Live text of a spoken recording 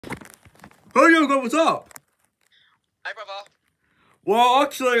Hey, Yoga, what's up? Hey, brother. Well,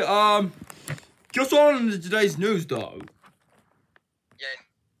 actually, just on today's news, though. Yeah,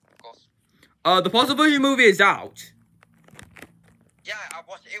 of course. The puzzle version movie is out. Yeah, I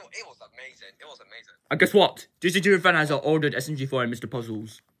watched it. It was amazing. It was amazing. And guess what? Disney Junior fan has ordered SMG4 and Mr.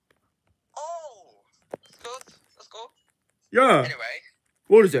 Puzzles. Oh, that's good. That's good. Yeah. Anyway.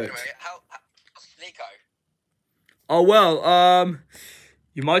 What is it? Anyway, how's Nico? Oh, well,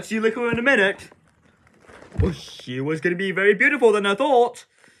 you might see Lico in a minute. Well, she was gonna be very beautiful than I thought.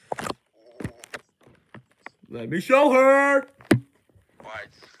 Ooh. Let me show her. Right.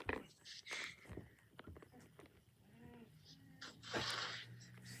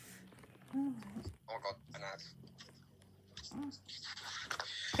 Oh my god, an ad.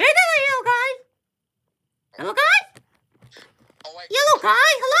 Hey there, yellow guy! Yellow guy? Oh wait. Yellow guy,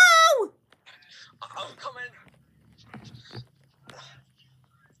 hello! I'm coming.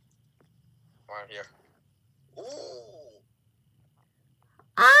 Right here. Ooh.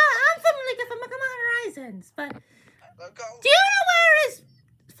 I'm from Pokemon Horizons, but Let's go. do you know where his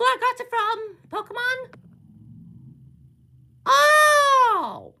Flora got it from, Pokemon?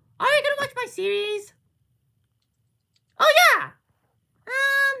 Oh! Are you gonna watch my series? Oh yeah!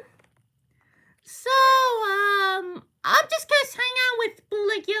 I'm just gonna hang out with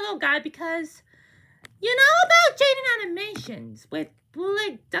Bootleg Yellow guy because you know about Jaden Animations with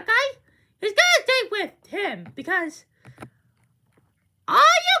Bootleg that guy? He's gonna date with him because are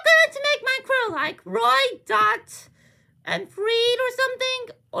you going to make my crew like Roy, Dot, and Freed or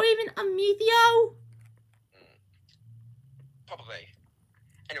something? Or even Amethio? Probably.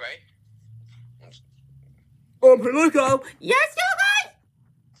 Anyway. Hello, Lico. Yes, you guys?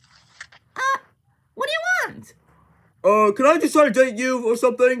 What do you want? Can I just try to date you or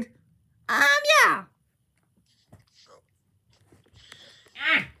something? Yeah.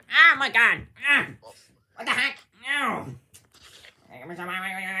 Oh my god. What the heck? No.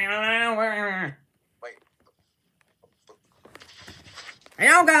 Wait.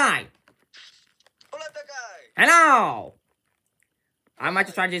 Hello, guy. Hello, that guy. Hello. I might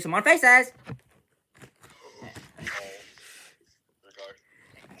just try to do some more faces.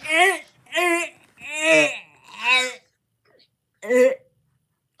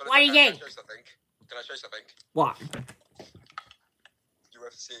 What do you think? Can I show you something? What?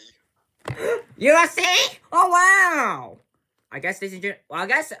 UFC. UFC? Oh wow! I guess Disney Junior. Well, I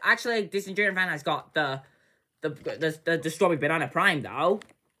guess actually Disney Junior fan has got the Strawberry Banana Prime though.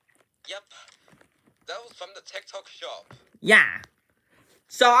 Yep. That was from the TikTok shop. Yeah.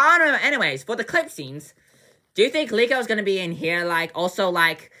 So I don't know. Anyways, for the clip scenes, do you think Lico's gonna be in here? Like also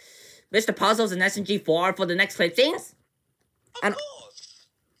like Mr. Puzzles and SMG4 for the next clip scenes? Of course.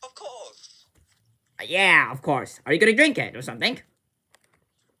 Of course. Yeah, of course. Are you gonna drink it or something?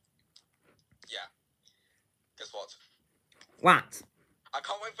 Yeah. Guess what? What? I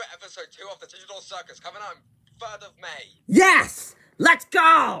can't wait for episode 2 of the Digital Circus coming out on 3rd of May. Yes! Let's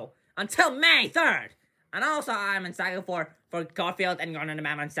go! Until May 3rd! And also, I'm excited for Garfield and Gone to the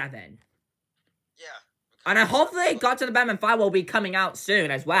Batman 7. Yeah. And I hopefully Gone to the Batman 5 will be coming out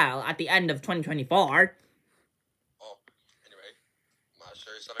soon as well, at the end of 2024. Oh, anyway. I'll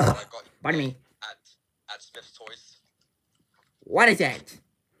show you something that I got Pardon me. at Smith's Toys. What is it? It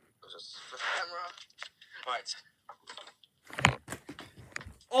was just for the camera. Right.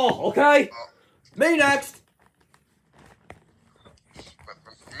 Oh, okay. Oh. Me next.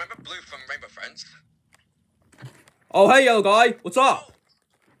 Remember Blue from Rainbow Friends? Oh, hey, yellow guy. What's up? Oh.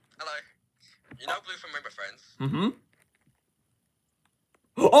 Hello. You know Blue from Rainbow Friends? Mm-hmm.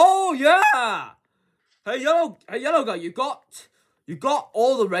 Oh, yeah. Hey, yellow guy. You got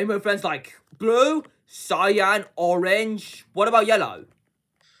all the rainbow friends like blue, cyan, orange. What about yellow?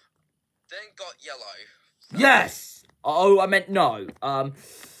 Then got Yellow. So Yes. Oh, I meant no.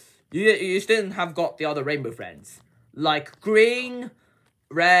 You still have got the other rainbow friends like green,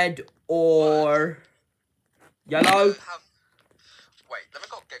 red, or yellow. Wait, let me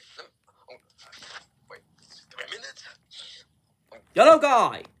go get them. Wait, give me a minute. Yellow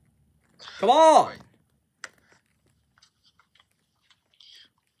guy. Come on. Wait.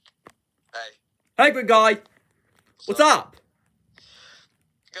 Hey. Hey, good guy. What's up?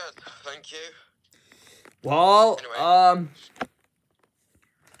 Good, thank you. Well, Anyway.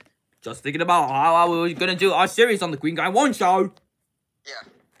 just thinking about how we were gonna do our series on the Green Guy 1 show. Yeah.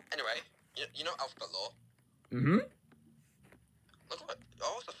 Anyway, you know Alphabet Law? Mm-hmm. Look what I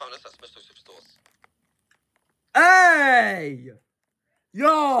also found this at Smith's Superstores. Hey!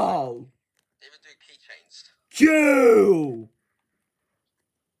 Yo! They even do keychains. Q!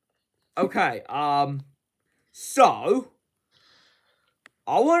 Okay, so...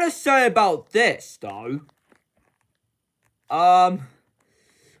 I want to say about this, though.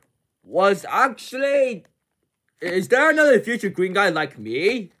 Was actually... Is there another future green guy like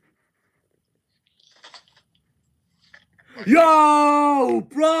me? Yo,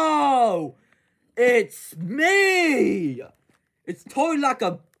 bro! It's me! It's totally like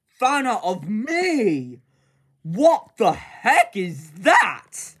a fan art of me! What the heck is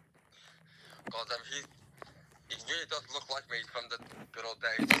that? God damn, he really does look like me from the good old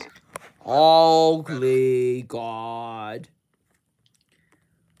days. Holy God.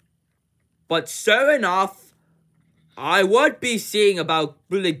 But sure enough, I would be seeing about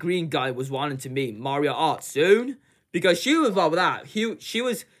Bootleg Green Guy was wanting to meet Mario Art soon. Because she was involved with that. He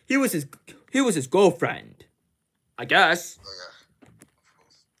was his girlfriend. I guess. Oh,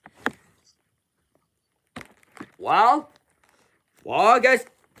 yeah. Well, I guess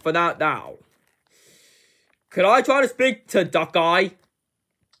for that now. Could I try to speak to that guy?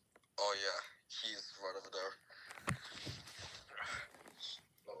 Oh, yeah. He's right over there.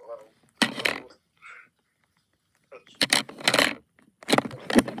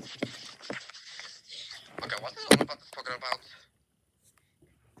 Okay, what's this all about talking about?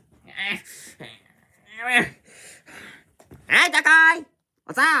 Hey, that guy!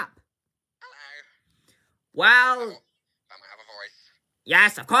 What's up? Hello. Well, I might have a voice.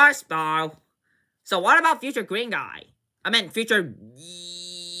 yes, of course, bro. So what about future green guy? I meant future...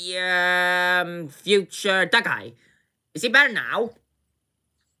 future that guy. Is he better now?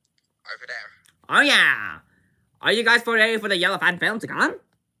 Over there. Oh, yeah. Are you guys ready for the yellow fan film to come?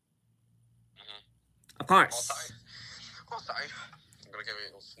 Of course. Also, I'm gonna give you a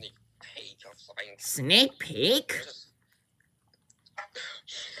little sneak peek of something. Sneak peek?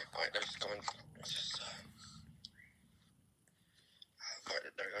 Alright, let's just go in. Alright,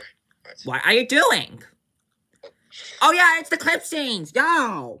 there we go. Right. What are you doing? Oh yeah, it's the clip scenes,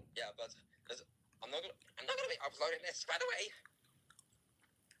 yo! Yeah, but I'm not gonna be uploading this, by the way.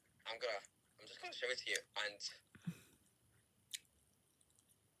 I'm just gonna show it to you, and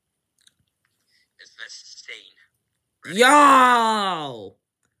it's this scene. Yo!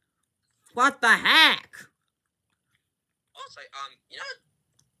 What the heck? Also, you know,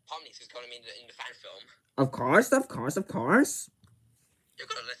 Pomnies is gonna be in the fan film. Of course. You're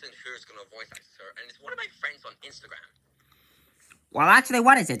gonna listen who's gonna voice actor, and it's one of my friends on Instagram. Well, actually,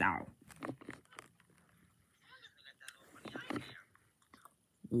 what is it though?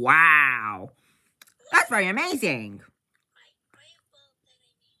 Wow. That's very amazing.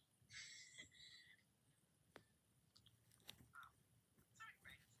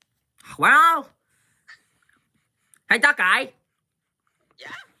 Well, hey, that guy.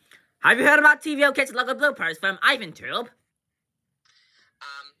 Yeah? Have you heard about TVO Kids logo bloopers from IvanTube?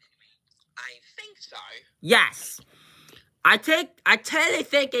 I think so. Yes. I totally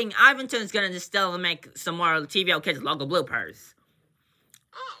thinking Ivantoon's gonna just still make some more TVO Kids logo bloopers.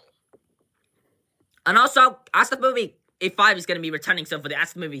 Oh. And also, Ask the Movie A5 is gonna be returning soon for the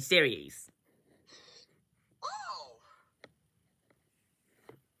Ask the Movie series. Oh.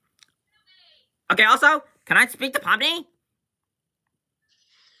 Okay, also, can I speak to Pomni?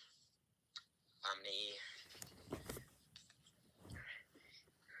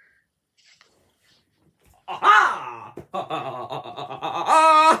 Aha!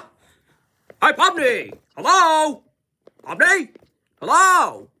 Hi, Pomni! Hello? Pomni?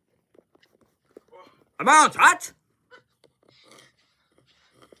 Hello? Am I on chat?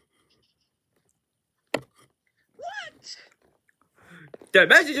 What? The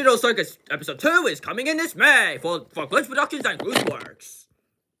Amazing Digital Circus Episode 2 is coming in this May for Glitch Productions and Gooseworks.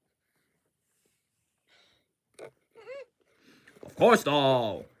 Of course,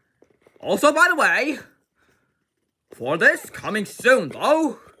 though. Also, by the way, for this coming soon,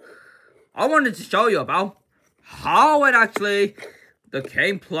 though, I wanted to show you about how it actually the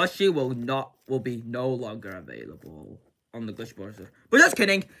game plushie will be no longer available on the Glitch browser. But just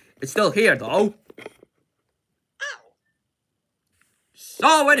kidding, it's still here though.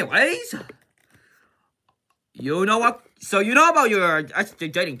 So, anyways, you know what? So you know about your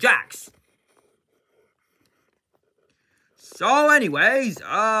dating Jax. So, anyways,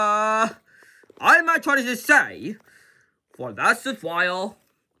 I might try to just say, for that's a while,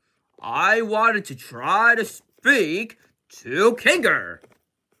 I wanted to try to speak to Kinger.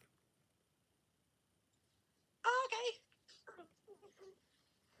 Okay.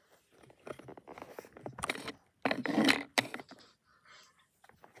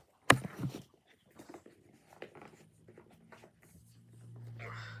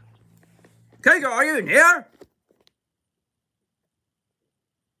 Kinger, are you in here?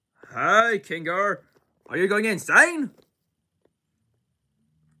 Hey, Kinger, are you going insane?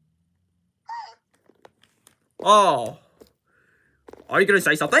 Oh. Are you gonna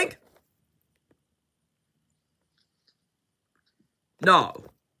say something? No.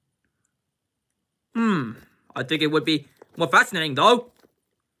 I think it would be more fascinating, though.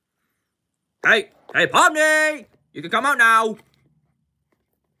 Hey, Pomni! You can come out now.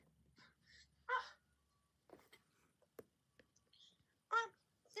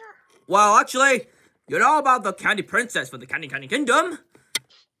 Well, actually, you know about the Candy Princess from the Candy Kingdom?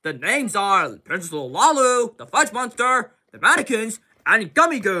 The names are Princess Lolalu, the Fudge Monster, the Mannequins, and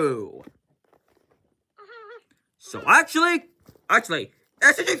Gummy Goo. So actually,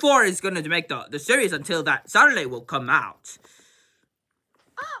 SG4 is going to make the series until that Saturday will come out.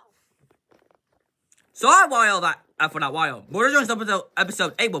 So for that while, Border Jones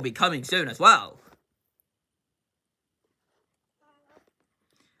episode 8 will be coming soon as well.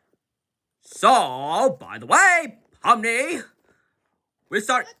 So, by the way, Pomni, we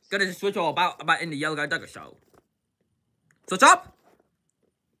start gonna switch all about in the Yellow Guy Duggar show. Switch up.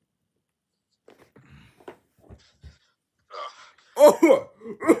 Alright,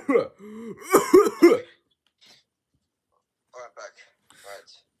 back.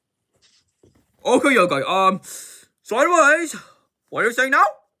 Right. Okay, Yellow Guy. So anyways, what are you saying now?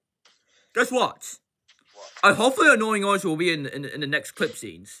 Guess what? What? Hopefully annoying orange will be in the next clip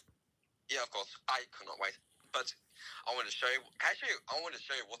scenes. Yeah, of course. I cannot wait. But I want to show you. Actually, I want to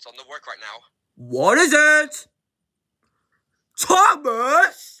show you what's on the work right now. What is it?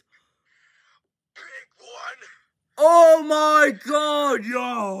 Thomas! Big one! Oh my god,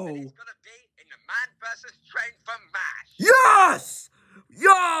 yo! And he's gonna be in the Man vs. Train for MASH. Yes!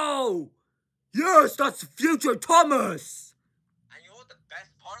 Yo! Yes, that's future Thomas! And you know what the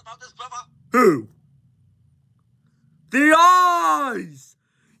best part about this, brother? Who? The eyes!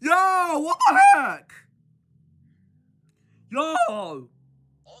 Yo, what the heck? Yo!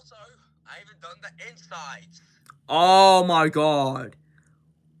 Also, I even done the insides. Oh my god.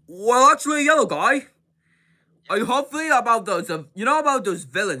 Well, actually, Yellow Guy, are you hopefully about those, you know about those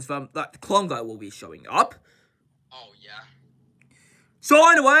villains from that Clone Guy will be showing up? Oh, yeah. So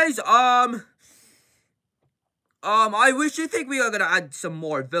anyways, I wish you think we are gonna add some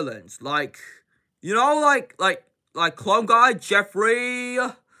more villains, like, you know, like Clone Guy, Jeffrey,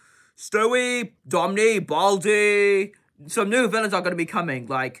 Stewie, Domini, Baldy. Some new villains are gonna be coming,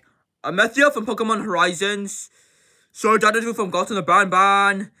 like Amethea from Pokemon Horizons, Sir Dadadu from Ghost in the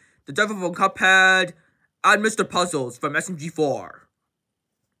Ban, the Devil from Cuphead, and Mr. Puzzles from SMG4.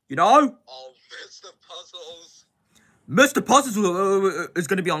 You know? Oh, Mr. Puzzles. Mr. Puzzles is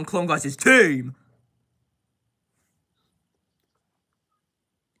gonna be on Clone Guys' team.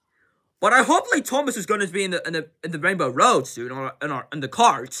 But I hopefully Thomas is going to be in the Rainbow Road soon, or in the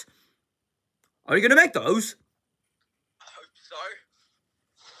cart. Are you going to make those? I hope so.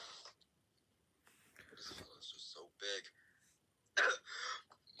 This fella's just so big.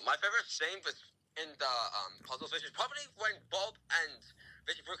 My favorite scene was in the Puzzles Vision, probably when Bob and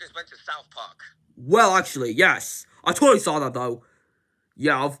Vicky Brookers went to South Park. Well, actually, yes. I totally saw that, though.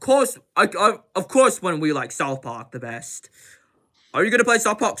 Yeah, of course. Of course, when we like South Park the best. Are you going to play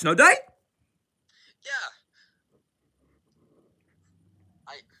South Park Snow Day? Yeah.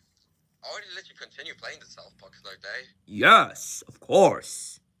 I already let you continue playing the South Park Snow Day. Yes, of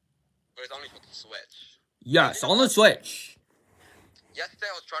course. But it's only for the Switch. Yes, on the Switch. Yesterday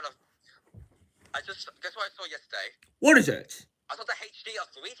I was trying to... Guess what I saw yesterday? What is it? I saw the HD of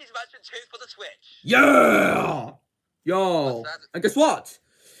Luigi's Mansion 2 for the Switch. Yeah! Yo. What's that? And guess what?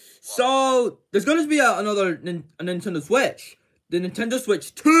 So, there's going to be a Nintendo Switch. The Nintendo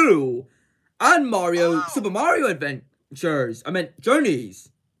Switch 2. And Super Mario Adventures. I meant Journeys.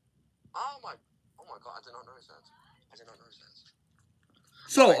 Oh my god, I did not notice that.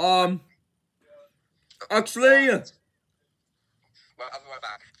 So, actually... Well, I'll be right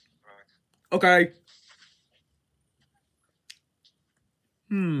back. Right. Okay.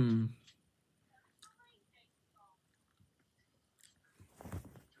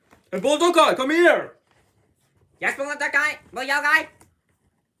 Hey, Bulldog Guy, come here! Yes, Bulldog Guy? Well, Yellow Guy?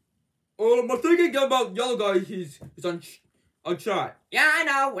 I'm thinking about Yellow Guy, he's on chat. Yeah, I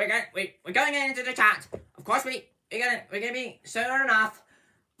know. We're going into the chat. Of course, we're gonna be soon enough.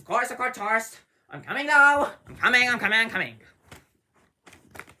 Of course, tourist. I'm coming though. I'm coming.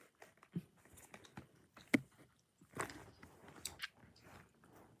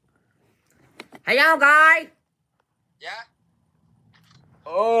 Hey, Yellow Guy. Yeah?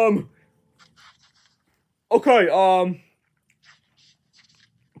 Okay,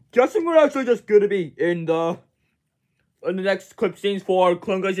 guessing we're actually just gonna be in the next clip scenes for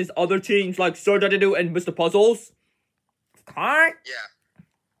Clone Guys' other teams like Sir Dadadu and Mr. Puzzles. Car? Yeah.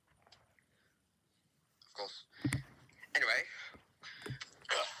 Of course. Anyway.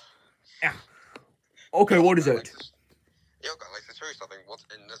 Yeah. Okay, what is it? Yo, I'd like to show you something. What's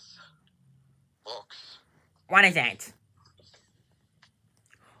in this box? What is it?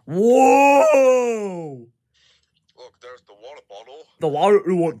 Whoa! Look, there's the water bottle. The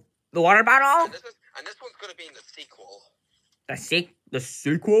water bottle? And this one's gonna be in the sequel. The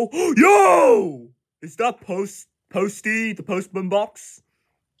sequel? Yo! Is that Posty, the postman box?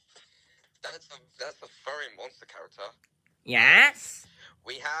 That's a furry monster character. Yes?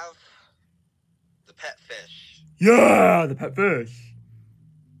 We have the pet fish. Yeah, the pet fish.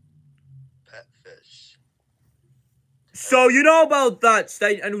 Pet fish. So, you know about that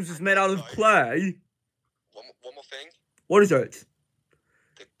state and it was made out of clay? One more thing. What is it?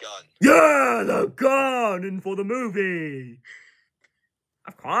 The gun. Yeah, the gun! And for the movie!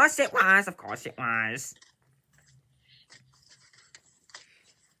 Of course it was, of course it was.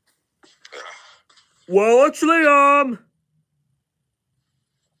 Well, actually,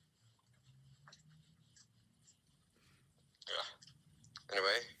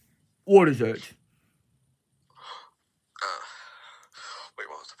 Anyway. What is it? Wait,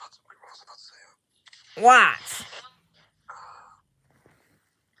 what was I about to say? What?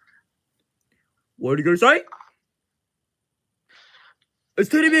 What are you gonna say? Is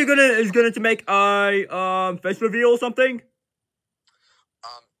TDB gonna to make a face reveal or something?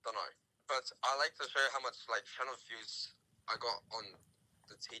 Don't know. But I like to show you how much channel views I got on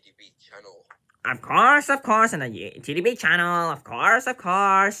the TDB channel. Of course, on the TDB channel, of course. I'll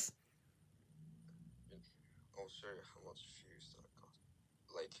show you how much views I got.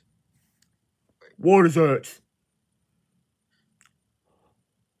 Wait. What is it?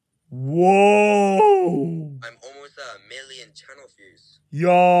 Whoa! I'm almost at 1 million channel views.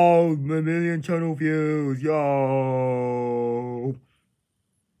 Yo, 1 million channel views, yo!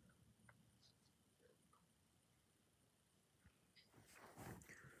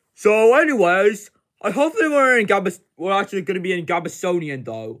 So, anyways, I hopefully we're actually going to be in Gabasonian,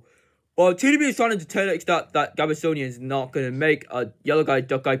 though. But TDB is trying to tell us that Gabasonian is not going to make a Yellow Guy,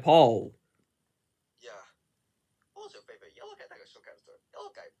 Duck Guy poll. Yeah. What's your favorite Yellow Guy, Duck Guy show character?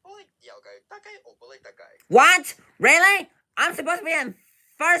 Yellow Guy, Bootleg Yellow Guy, Duck Guy, or Bootleg Duck Guy? What? Really? I'm supposed to be in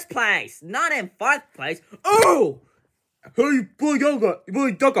first place, not in fourth place. Oh! Hey, Bootleg Yellow Guy,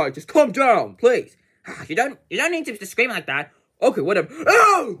 Bootleg Duck Guy, just calm down, please. You don't need to scream like that. Okay, whatever.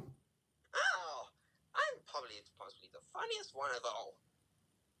 Oh! Ow! I'm probably the funniest one of all.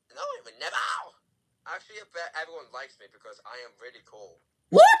 No, I would never. Ow! Actually, I bet everyone likes me because I am really cool.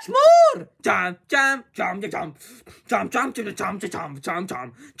 What's more? Jump, jump, jump, jump, jump, jump, jump, jump, jump, jump, jump,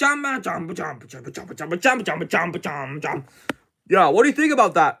 jump, jump, jump, jump, jump, jump, jump. Yeah, what do you think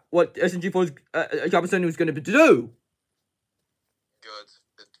about that? What SNG4's Gabasonian was going to do? Good.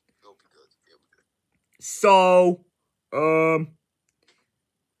 It'll be good. So,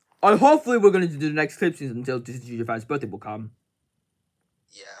 hopefully we're going to do the next clip season until Disney Japan's birthday will come.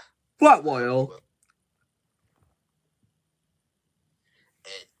 Yeah. What while?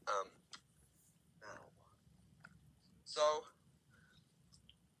 So,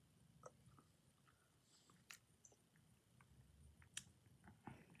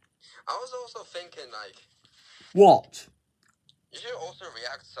 I was also thinking, What? you should also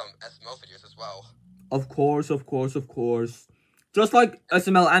react to some SML videos as well. Of course. Just like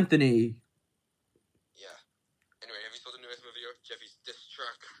SML Anthony. Yeah. Anyway, have you saw the new SML video? Jeffy's diss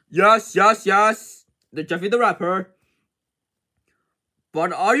track. Yes. The Jeffy the Rapper.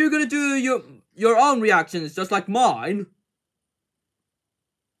 But are you gonna do your own reactions just like mine?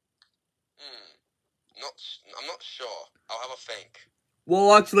 I'm not sure. I'll have a think.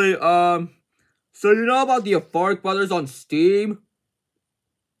 Well, actually, so you know about the Euphoric Brothers on Steam?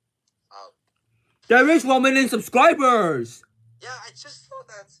 There is 1 million subscribers! Yeah, I just saw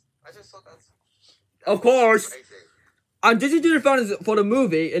that. Of course. Crazy. And Disney did it for the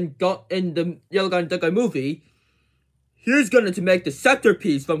movie, in the Yellow Guy and Duck Guy movie, he's going to make the scepter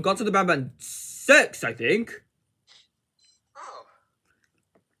piece from Gods of the Batman 6, I think. Oh.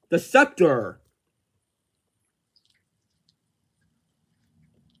 The scepter.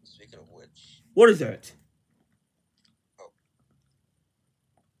 Speaking of which. What is it? Oh.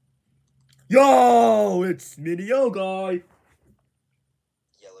 Yo, it's me, the Yellow Guy.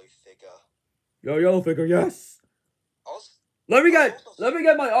 Yellow figure. Yellow figure, yes. Let me get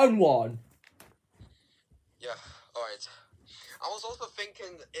my own one. Yeah, alright. I was also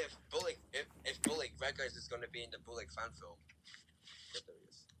thinking if Bootleg Red Guys is going to be in the Bootleg fan film. Yep, there he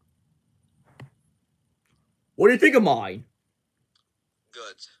is. What do you think of mine?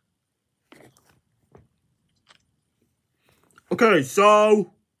 Good. Okay,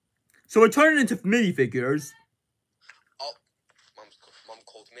 so So I turn it into minifigures. Oh, Mom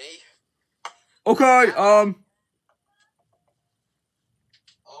called me. Okay, Oh.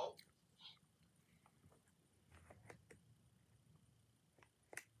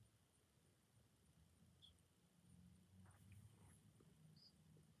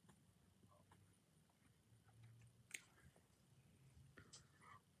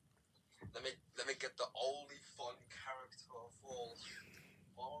 Let me get the only fun character of all,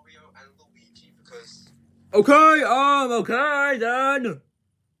 Mario and Luigi, because okay, okay then.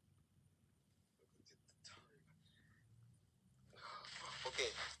 Okay.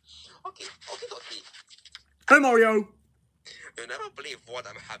 Hey Mario. You'll never believe what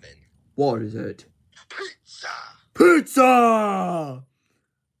I'm having. What is it? Pizza! Pizza!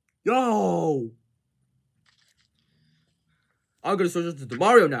 Yo! I'm gonna switch it to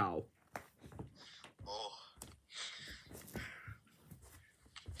Mario now. Oh.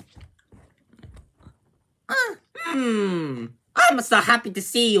 I'm so happy to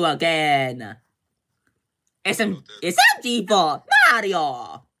see you again. SMG for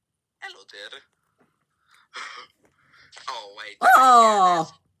Mario. Hello, Dad. Oh, wait.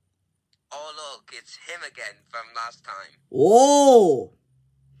 Oh. Oh, look, it's him again from last time. Oh.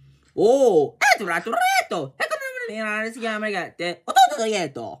 Oh. Reto. Si chiama, ragazzi. Oh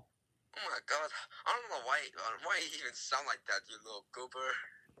my god, I don't know why you even sound like that, you little goober.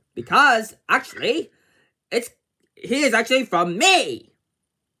 Because, actually, he is actually from me.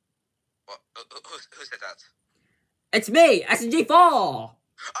 What? Who said that? It's me, SG4. Oh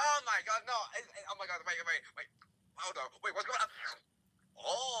my god, no. Oh my god, wait. Hold on, wait, what's going on?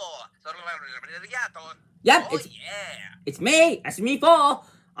 Oh, Yep, oh, yeah. It's me, SG4.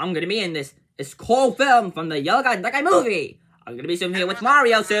 I'm gonna be in this cool film from the YGADG movie. I'm gonna be soon here with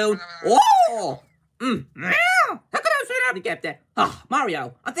Mario soon. Oh! How could I say that, Captain? Oh,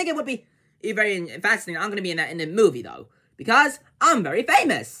 Mario, I think it would be very fascinating. I'm gonna be in the movie, though. Because I'm very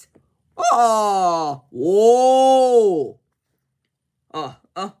famous. Oh! Whoa!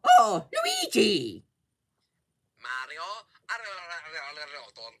 Oh! Luigi! Mario.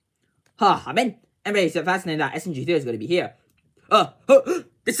 I'm very so fascinated that SNG3 is gonna be here.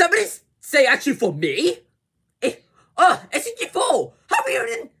 Did somebody say actually for me? SNG4! How are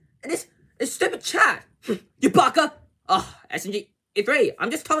you in this stupid chat? You baka! SNG3, I'm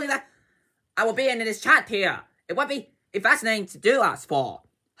just telling you that I will be in this chat here. It would be fascinating to do us for.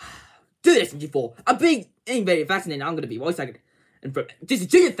 Do this, SNG4. I'm being very fascinating. I'm gonna be voice acting and from just a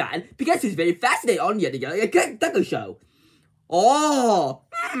junior fan because he's very fascinating on yet again a Deco show. Oh!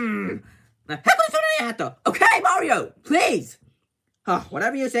 Okay, Mario, please!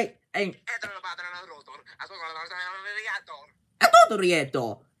 Whatever you say.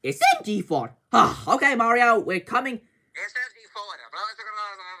 SMG4. Okay, Mario, we're coming.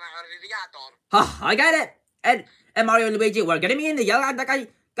 I get it. And Mario and Luigi, we're gonna be in the YGADG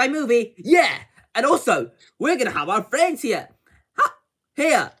guy movie. Yeah. And also, we're gonna have our friends here.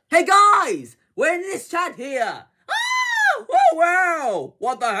 Here. Hey guys, we're in this chat here. Oh wow!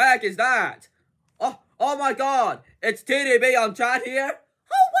 What the heck is that? Oh my god! It's TDB on chat here.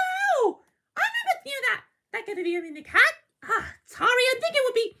 Oh wow! I never knew that. That could be in the cat. Sorry, I think it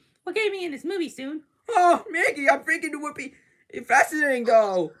would be what gave me in this movie soon. Oh, Mickey, I'm thinking it would be fascinating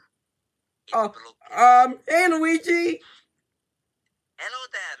though. Hey Luigi. Hello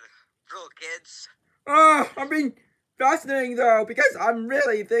there, bro kids. I mean, fascinating though because I'm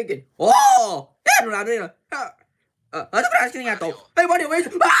really thinking. Oh, hey Mario. Wait.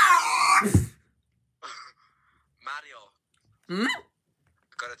 Mario. Hmm? I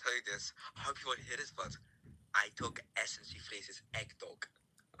gotta tell you this. I hope you won't hear this, but I took SNC Fleece's egg dog.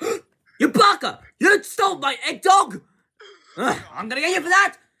 You baka! You stole my egg dog! I'm gonna get you for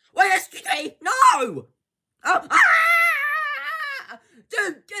that! Wait, excuse me! No!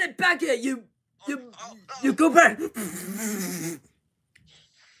 Dude, get it back here, you goober!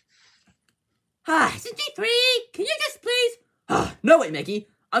 CG3, can you just please? No way, Mickey.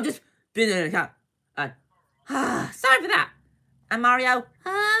 I'm just being in an account. Sorry for that. And Mario,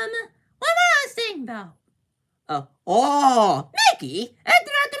 what am I saying though? Mickey, I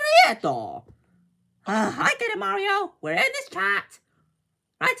get it, Mario. We're in this chat.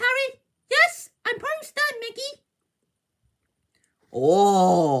 Right, Harry? Yes, I'm almost done, Mickey.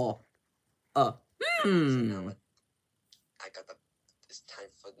 I got it's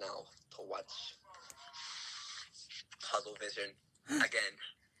time for now to watch Puzzle Vision again.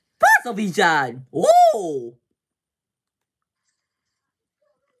 Puzzle Vision. Oh.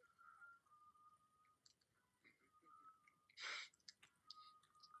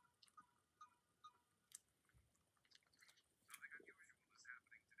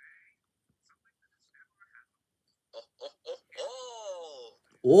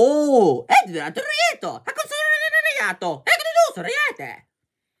 Oh, Edgar, Rieto! Ecco sono Rieto! Ecco giusto, Riete!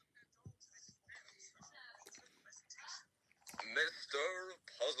 Mr.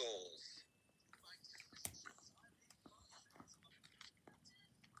 Puzzles.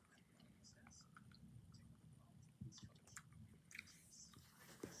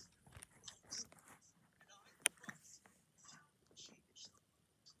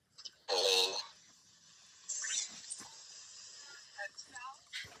 Oh.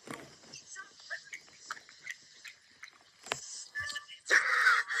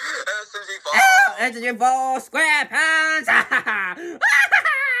 SMG4 SquarePants!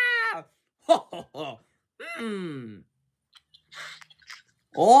 Ho ho ho!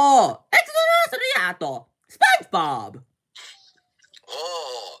 Oh, exonostrato! SpongeBob!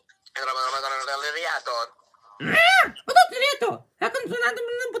 Oh. Reator. Ho tutto dietro! Ha consolato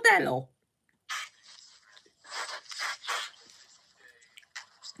un butello!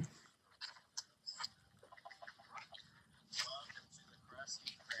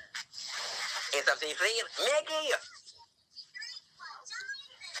 Is dat die vlieg? Mickey!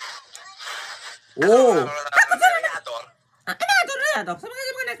 Oh! Reator. Reato!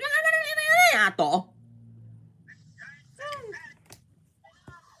 Reato!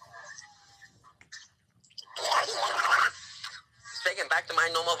 Speaking back to my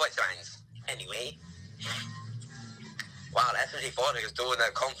normal voice lines. Anyway. Wow, that SMG4 is doing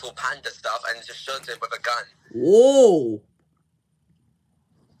that Kung Fu Panda stuff and just shoots it with a gun. Whoa!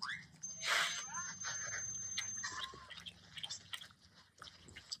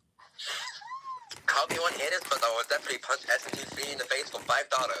 Copy one hit it, but I will definitely punch SMG3 in the face for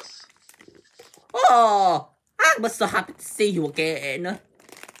 $5. Oh! I was so happy to see you again.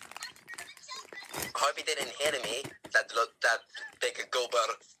 Hope he didn't hit me. That big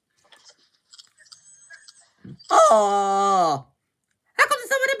goober. Oh! How come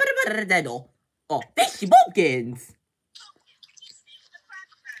somebody dead? Oh, fishy pumpkins!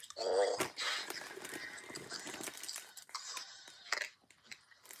 Oh.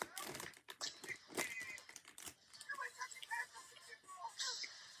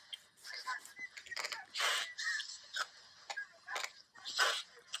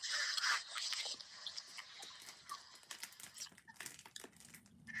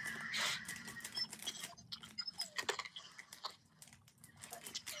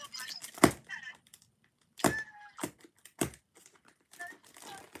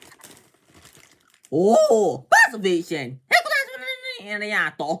 Oh! Puzzle vision! Ecco la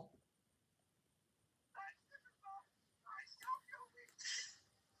reato!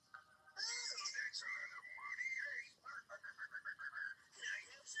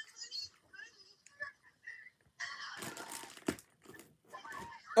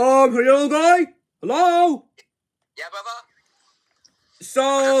 Hello, guy? Hello? Yeah, brother?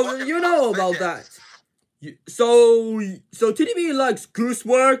 So, you know about that. So TDB likes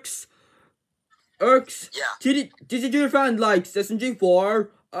Gooseworks. Yeah. Did you find like SMG4?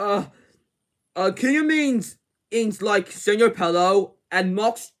 Kenya means like Senior Pillow and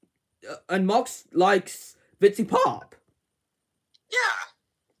Mox likes Vitsy Pop. Yeah.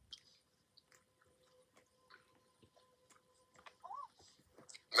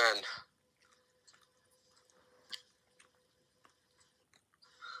 Man.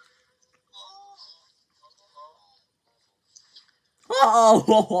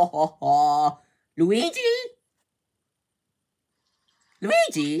 Oh, Luigi?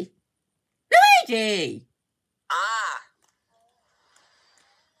 Luigi? Luigi! Ah.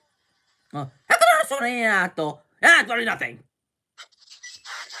 Oh, how come I sono Ah, it's nothing.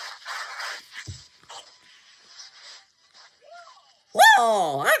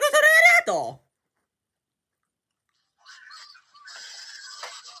 Whoa, ecco sono arrivato!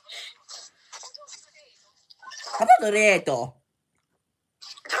 Ha fatto retto!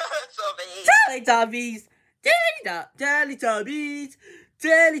 Teletubbies! Teletubbies!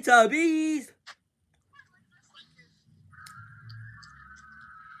 Teletubbies!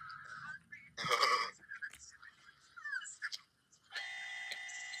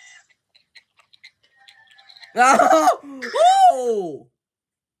 Oh!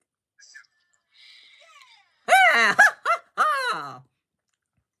 Ah! Ha ha ha!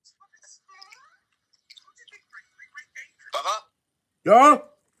 Brother? Yeah?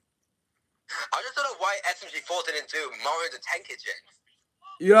 I just don't know why SMG4 didn't do Mario the Tank Engine.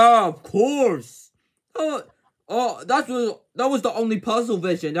 Yeah, of course. That was the only puzzle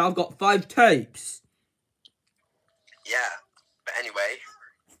vision. Now I've got 5 tapes. Yeah, but anyway.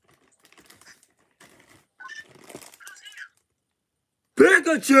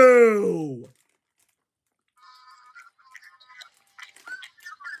 Pikachu!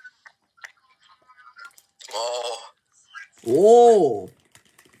 Oh.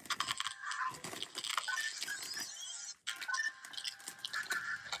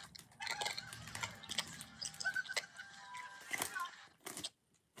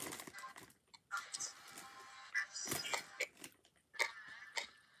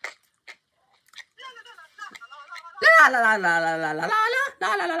 La la la la la la la la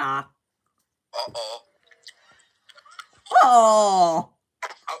la la la la. Uh-oh. Oh.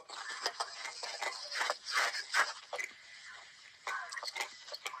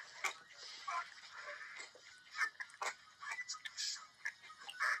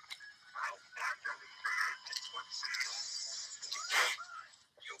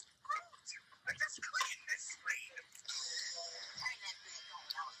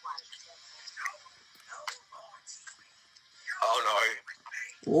 Oh no.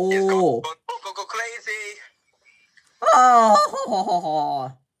 He's Oh. go crazy.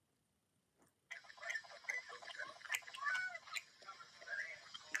 Oh.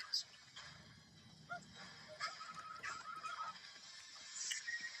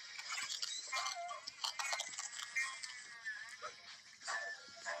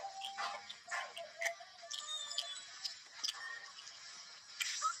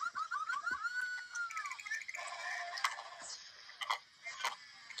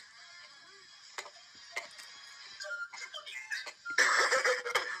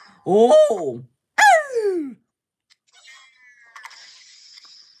 Oh.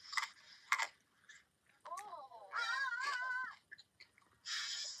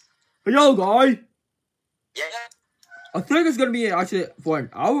 Yo, guy. Yeah. I think it's gonna be actually for an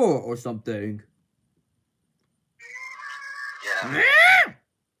hour or something. Yeah.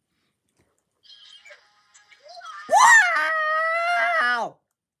 Wow!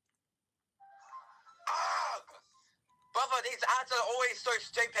 Brother, these ads are always so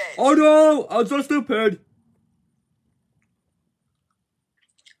stupid. Oh no! I'm so stupid.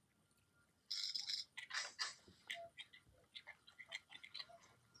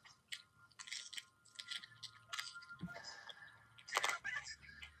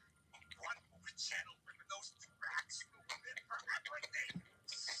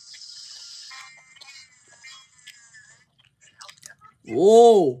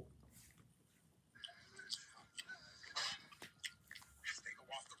 Whoa!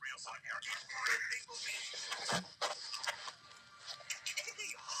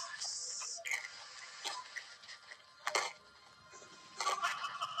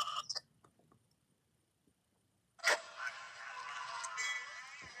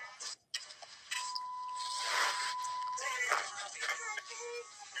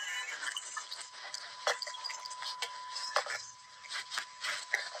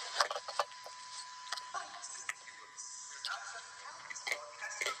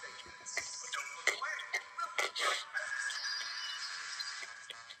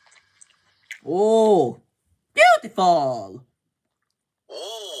 Oh! Beautiful!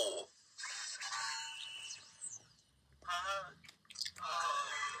 Oh.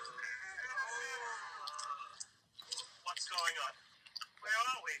 What's going on? Where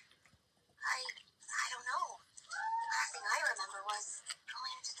are we? I don't know. Last thing I remember was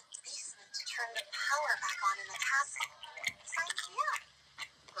going into the basement to turn the power back on in the castle. It's yeah.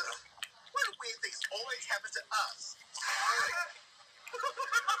 What weird things always happen to us?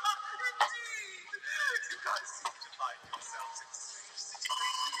 Indeed! You guys seem to find yourselves in strange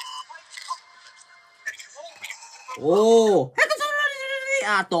situations. And you've always... Oh!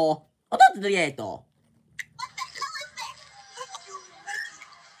 あと、おとつとりえと。What the hell is this? You, Maggie,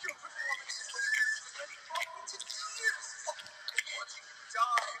 your performance was already brought me to tears. Watching you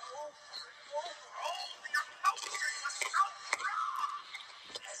die over and over, holding your house in the south.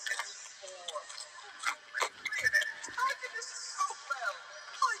 As if before, you cleared an antagonist so well.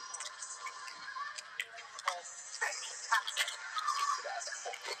 I was all fantastic. You could ask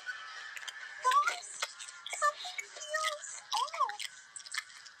for it. Guys, something feels off.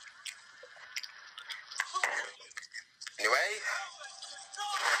 Anyway,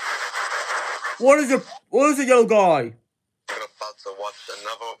 What is it, yellow guy? we're about to watch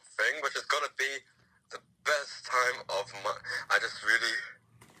another thing, which is gonna be the best time of my... I just really...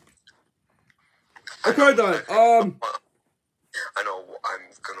 Okay then, I know what I'm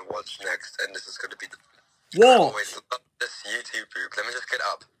gonna watch next, and this is gonna be... I what? always love this YouTube group. Let me just get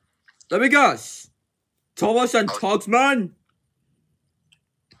up. Let me guess. Thomas and Tugsman?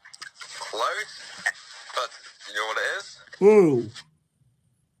 Close, but you know what it is? Who?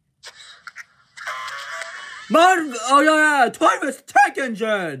 Man, oh yeah, Thomas Tech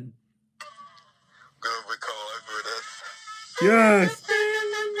Engine! Gonna recall over this. Yes!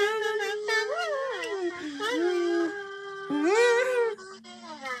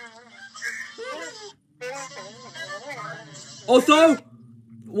 Also,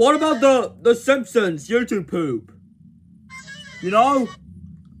 what about the Simpsons YouTube poop? You know?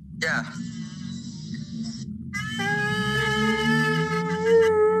 Yeah.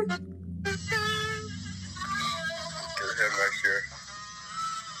 Get him right here.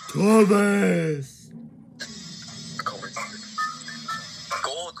 Thomas!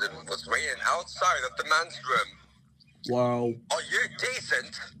 Gordon was waiting outside of the man's room. Wow. Are you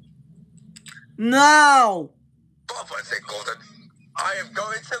decent? No! Bother it, Gordon. I am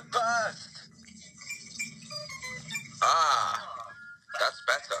going to burst. Ah, that's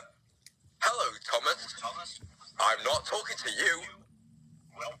better. Hello, Thomas. I'm not talking to you.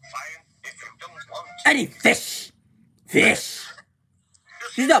 Well, fine. If you don't want to. Any fish! Fish!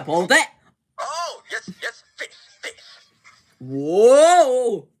 She's not bold it! Oh, yes, fish.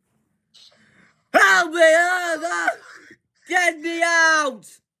 Whoa! Help me out! Get me out!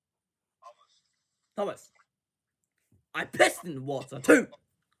 Thomas. I pissed in the water too!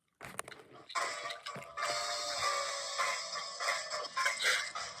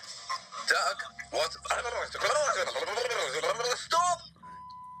 Doug, what? Stop!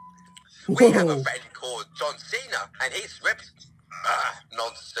 We have a friend called John Cena, and he's ripped.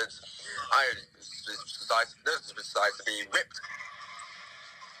 Nonsense. I decides to be ripped.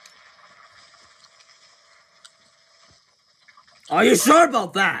 Are you sure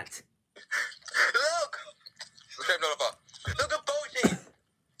about that? Look! Look at Boji!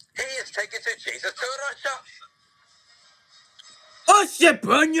 He is taken to Jesus to Russia! Oh shit,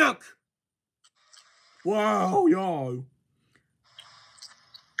 Bunyuk! Wow, yo.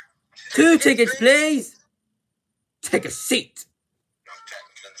 2 tickets, please! Take a seat!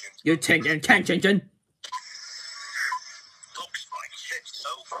 You take your attention! Looks like shit so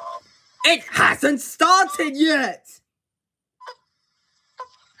far. It hasn't started yet!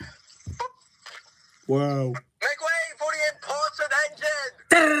 Wow. Make way for the important engine!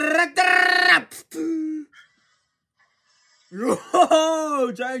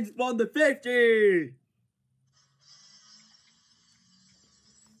 Yo, James Bond the 50!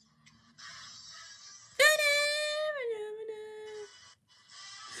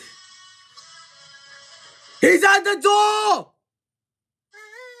 He's at the door!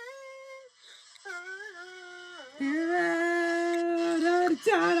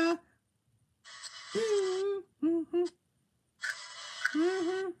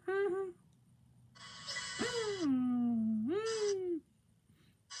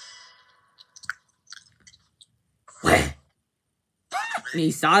 Where?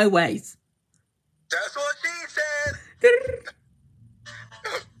 Me sideways. That's what she said!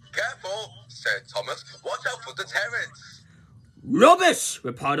 Careful, said Thomas. Watch out for the terrans. Rubbish,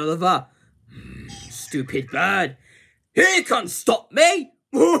 replied Oliver. Stupid bird. He can't stop me.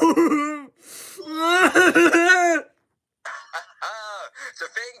 To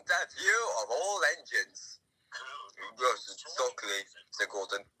think that you, of all engines, Stockley, said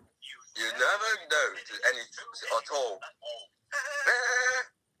Gordon, you never know any at all.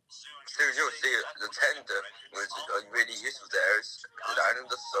 Soon you'll see the tender, which is really useful there, is down in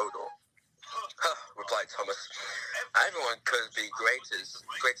the soda. Replied Thomas. Everyone could be greatest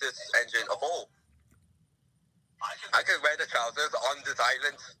engine of all. I can wear the trousers on this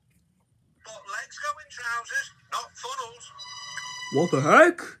island. But legs go in trousers, not funnels. What the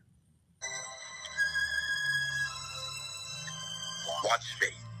heck? Watch me.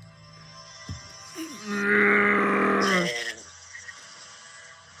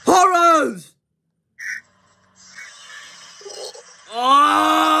 Horrors! Oh!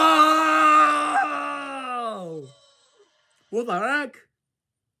 What the heck?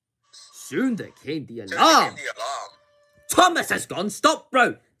 Soon there came the alarm. Thomas has gone. Stop,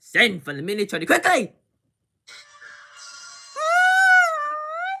 bro. Send for the military quickly.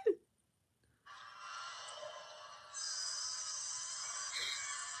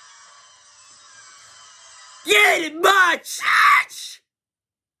 Get it, much!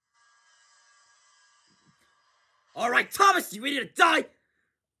 All right, Thomas, you ready to die?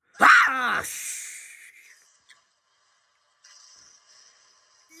 Ah!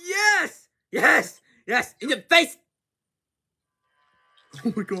 Yes! Yes! Yes! In your face!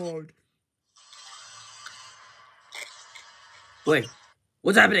 Oh my god. Wait,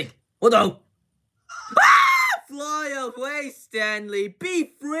 what's happening? Hold on. Ah! Fly away, Stanley!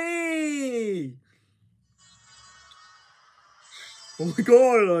 Be free! Oh my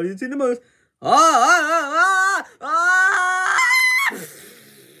god, you see the most. Ah!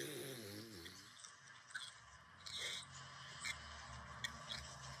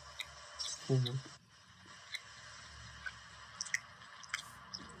 Oh my.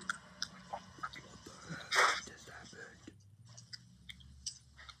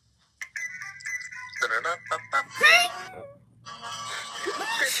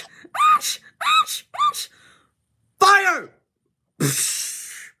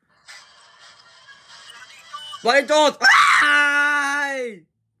 But it does. Aye!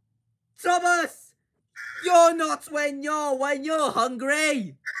 Thomas! You're not when you're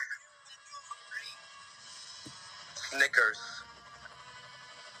hungry. Snickers.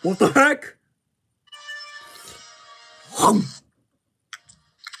 What the heck? Hum.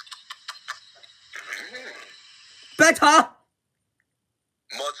 Better.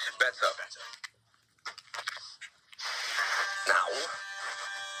 Much better.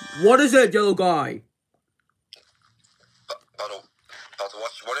 Now, What is it, yellow guy? about to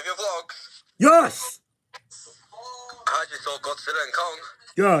watch one of your vlogs. Yes. I heard you saw Godzilla and Kong.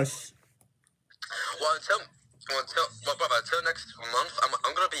 Yes. Well, until next month,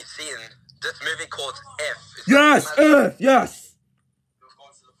 I'm gonna be seeing this movie called F. It's Yes. like Yes.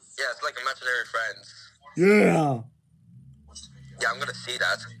 yeah, it's like Imaginary Friends. Yeah. Yeah, I'm gonna see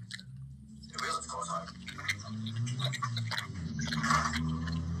that.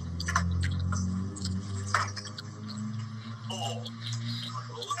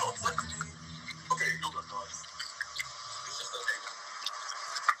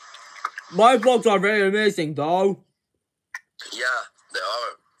 My vlogs are very amazing, though. Yeah, they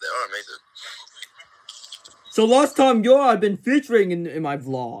are amazing. So last time I've been featuring in my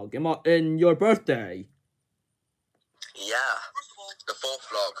vlog, in your birthday. Yeah, the fourth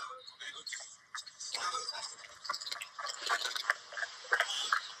vlog.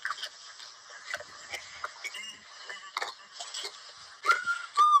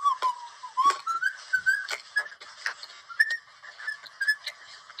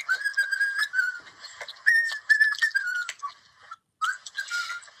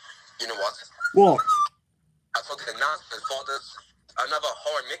 You know what? What? I took an announcement for this another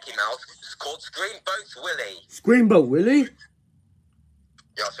horror Mickey Mouse. It's called Screamboat Willie. Screamboat Willie?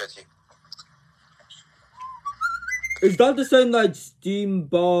 Yeah, I'll show it to you. Is that the same like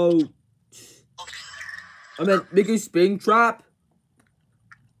Steamboat? I mean, Mickey Springtrap?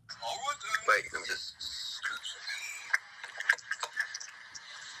 Wait, let me just.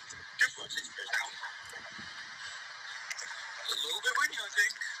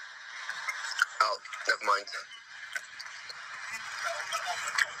 Oh, never mind.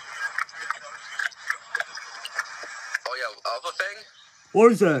 Oh yeah, other thing.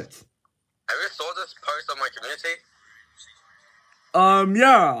 What is it? Have you saw this post on my community?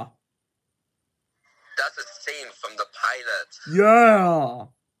 Yeah. That's a scene from the pilot. Yeah.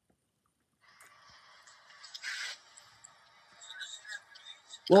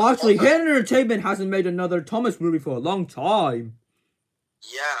 Well, actually, Hidden Entertainment hasn't made another Thomas movie for a long time.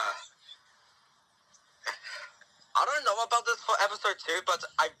 Yeah. I don't know about this for episode 2, but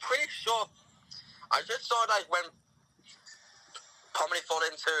I'm pretty sure I just saw like when Pomni fall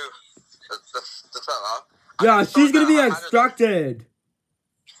into the cellar. Yeah, she's gonna be extracted.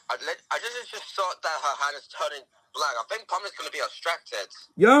 I just saw that her hand is turning black. I think Pomni's gonna be extracted.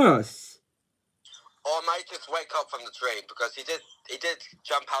 Yes. Or I might just wake up from the dream because he did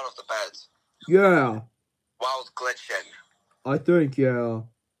jump out of the bed Yeah. while glitching. I think, yeah.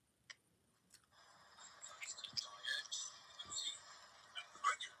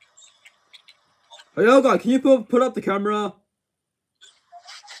 Hey, Yoga, can you put up the camera?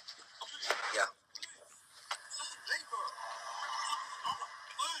 Yeah.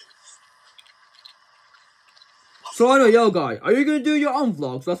 So I know, Yoga, are you gonna do your own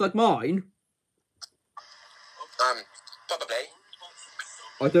vlogs just like mine? Probably.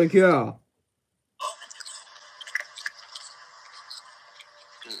 I think, yeah.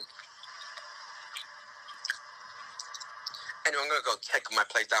 Anyway, I'm gonna go take my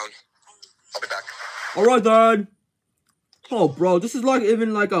plate down. I'll be back. Alright then. Oh, bro, this is like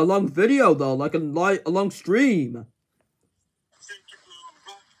even like a long video though, like a long stream.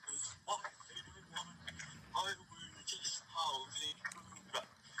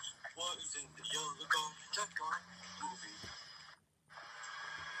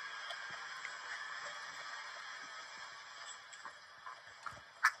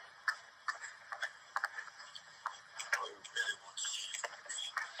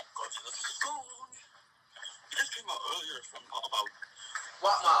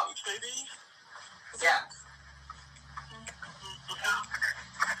 What, Mom? Baby? Yeah.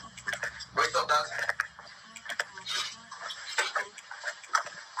 Wait up, Dad.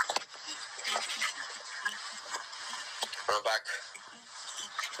 I'm back.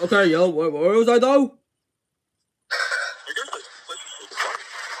 Okay, yo, where was I though?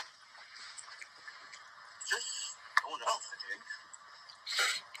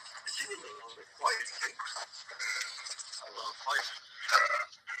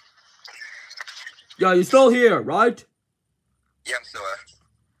 Yeah, you're still here, right? Yeah, I'm still there.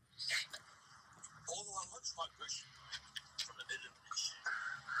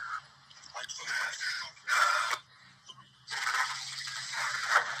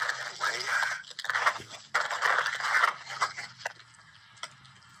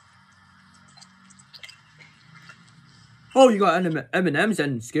 Oh, you got M&M's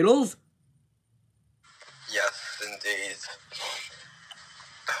and Skittles? Yes, indeed.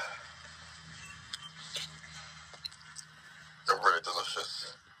 They're really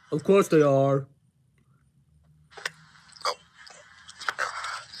delicious. Of course they are. Oh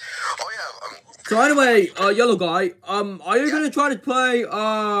yeah. So anyway, yellow guy, are you gonna try to play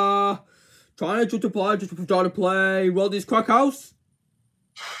try to play Roddy's Crack House?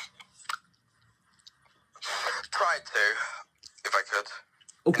 Try to, if I could.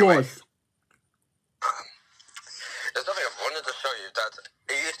 Of Anyway, course. There's something I wanted to show you that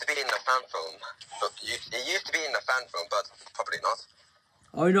it used to be in the fan film. It used to be in the fan film, but probably not.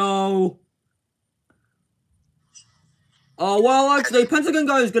 I know. Oh well, actually, Pentagon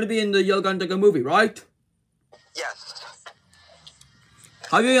Guy is gonna be in the Yellow Gun Digger movie, right? Yes.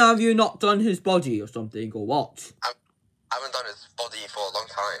 Have you not done his body or something or what? I haven't done his body for a long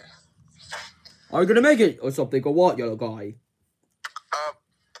time. Are you gonna make it or something or what, Yellow Guy? I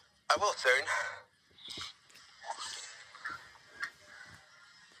will soon.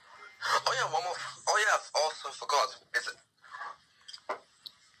 Oh yeah, one more. Oh yeah, I also forgot. Is it?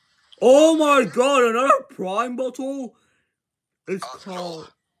 Oh my god, another Prime bottle? It's Cool.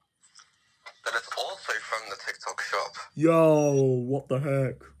 called... That is also from the TikTok shop. Yo, what the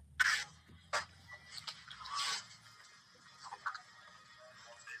heck?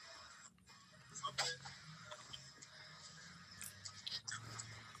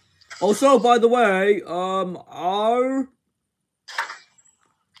 Also, by the way, our...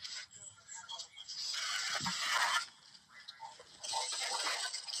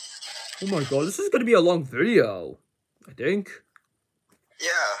 Oh my god, this is gonna be a long video, I think.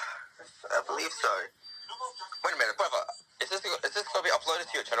 Yeah, I believe so. Wait a minute, brother. Is this going to be uploaded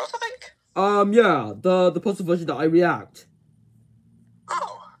to your channel or something? Yeah, the puzzle version that I react.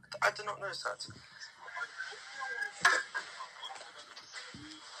 Oh, I did not notice that.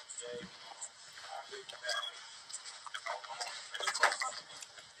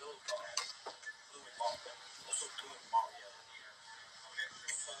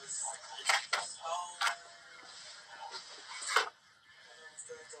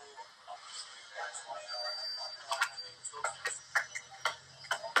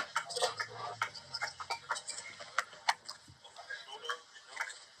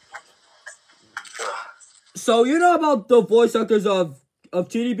 So, you know about the voice actors of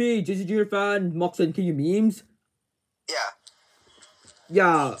TDB, JC Junior Fan, Mox, and King of Memes? Yeah.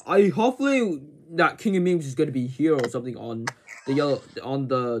 Yeah, I hopefully that King of Memes is gonna be here or something on the yellow on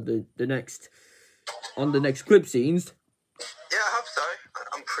the next clip scenes. Yeah, I hope so.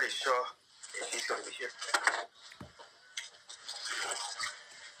 I'm pretty sure he's going to be here.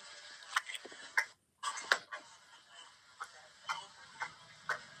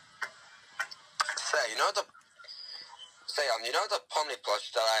 You know the Pomni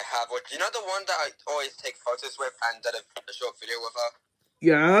plush that I have, you know the one that I always take photos with and did a short video with her?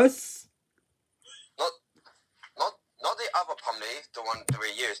 Yes. Not the other Pomni, the one that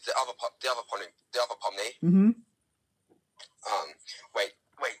we used, the other Pomni. Mm-hmm. Wait,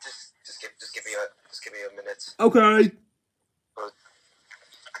 just give me a minute. Okay.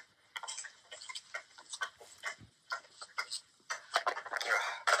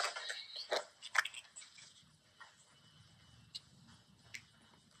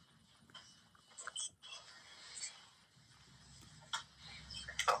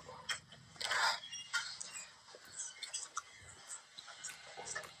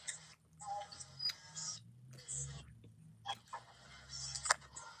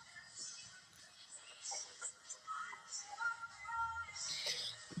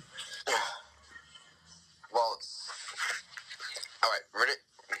 Well, alright, ready to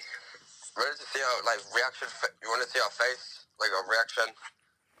see our, reaction, you want to see our face? Like, a reaction?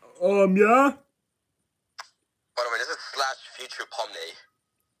 Yeah? By the way, this is / future Pomni.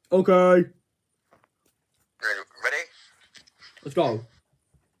 Okay. Ready? Let's go.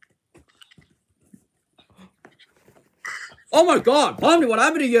 Oh my god, Pomni, what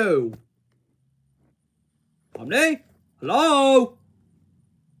happened to you? Pomni? Hello?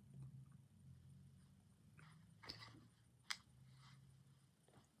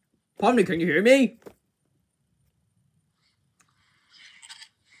 Pomni, can you hear me?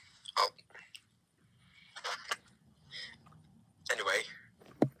 Oh. Anyway.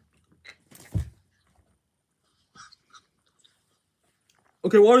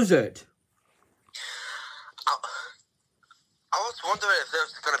 Okay, what is it? I was wondering if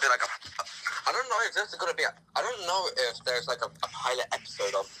there's gonna be I don't know if there's gonna be I don't know if there's a pilot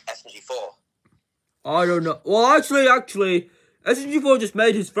episode of SMG4. I don't know. Well, actually, SMG4 just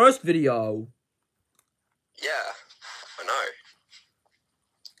made his first video. Yeah. I know.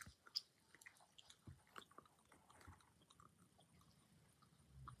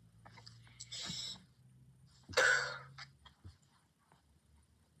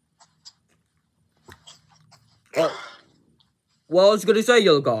 What was I going to say,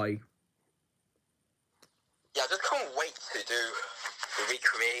 yellow guy? Yeah, I just can't wait to do the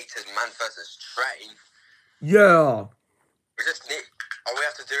recreated Man vs. Train. Yeah. We just need, all we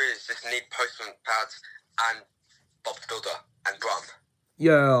have to do is just need postman pads and Bob's Builder and Brum.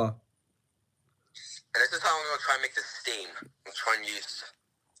 Yeah. And this is how I'm going to try and make the steam. I'm trying to use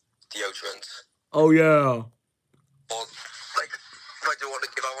deodorant. Oh, yeah. Or, like, if I want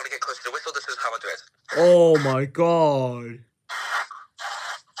to get close to the whistle, this is how I do it. Oh, my God.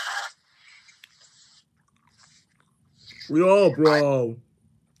 Yeah, bro. I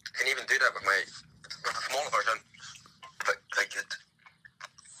can even do that with my smaller version. But, like it.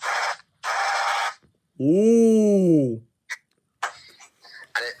 Ooh.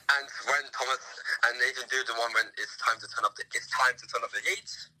 And when Thomas, and they even do the one when it's time to turn up the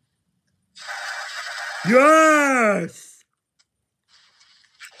heat. Yes.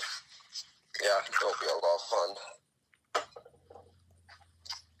 Yeah, it'll be a lot of fun.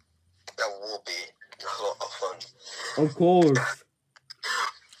 That will be a lot of fun. Of course.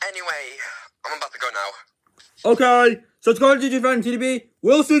 Anyway, I'm about to go now. Okay, subscribe to DG Fan TDB.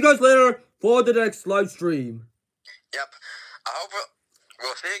 We'll see you guys later for the next live stream. Yep. I hope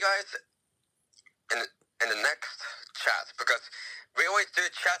we'll see you guys in the next chat, because we always do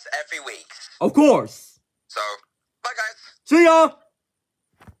chats every week. Of course. So, bye guys. See ya.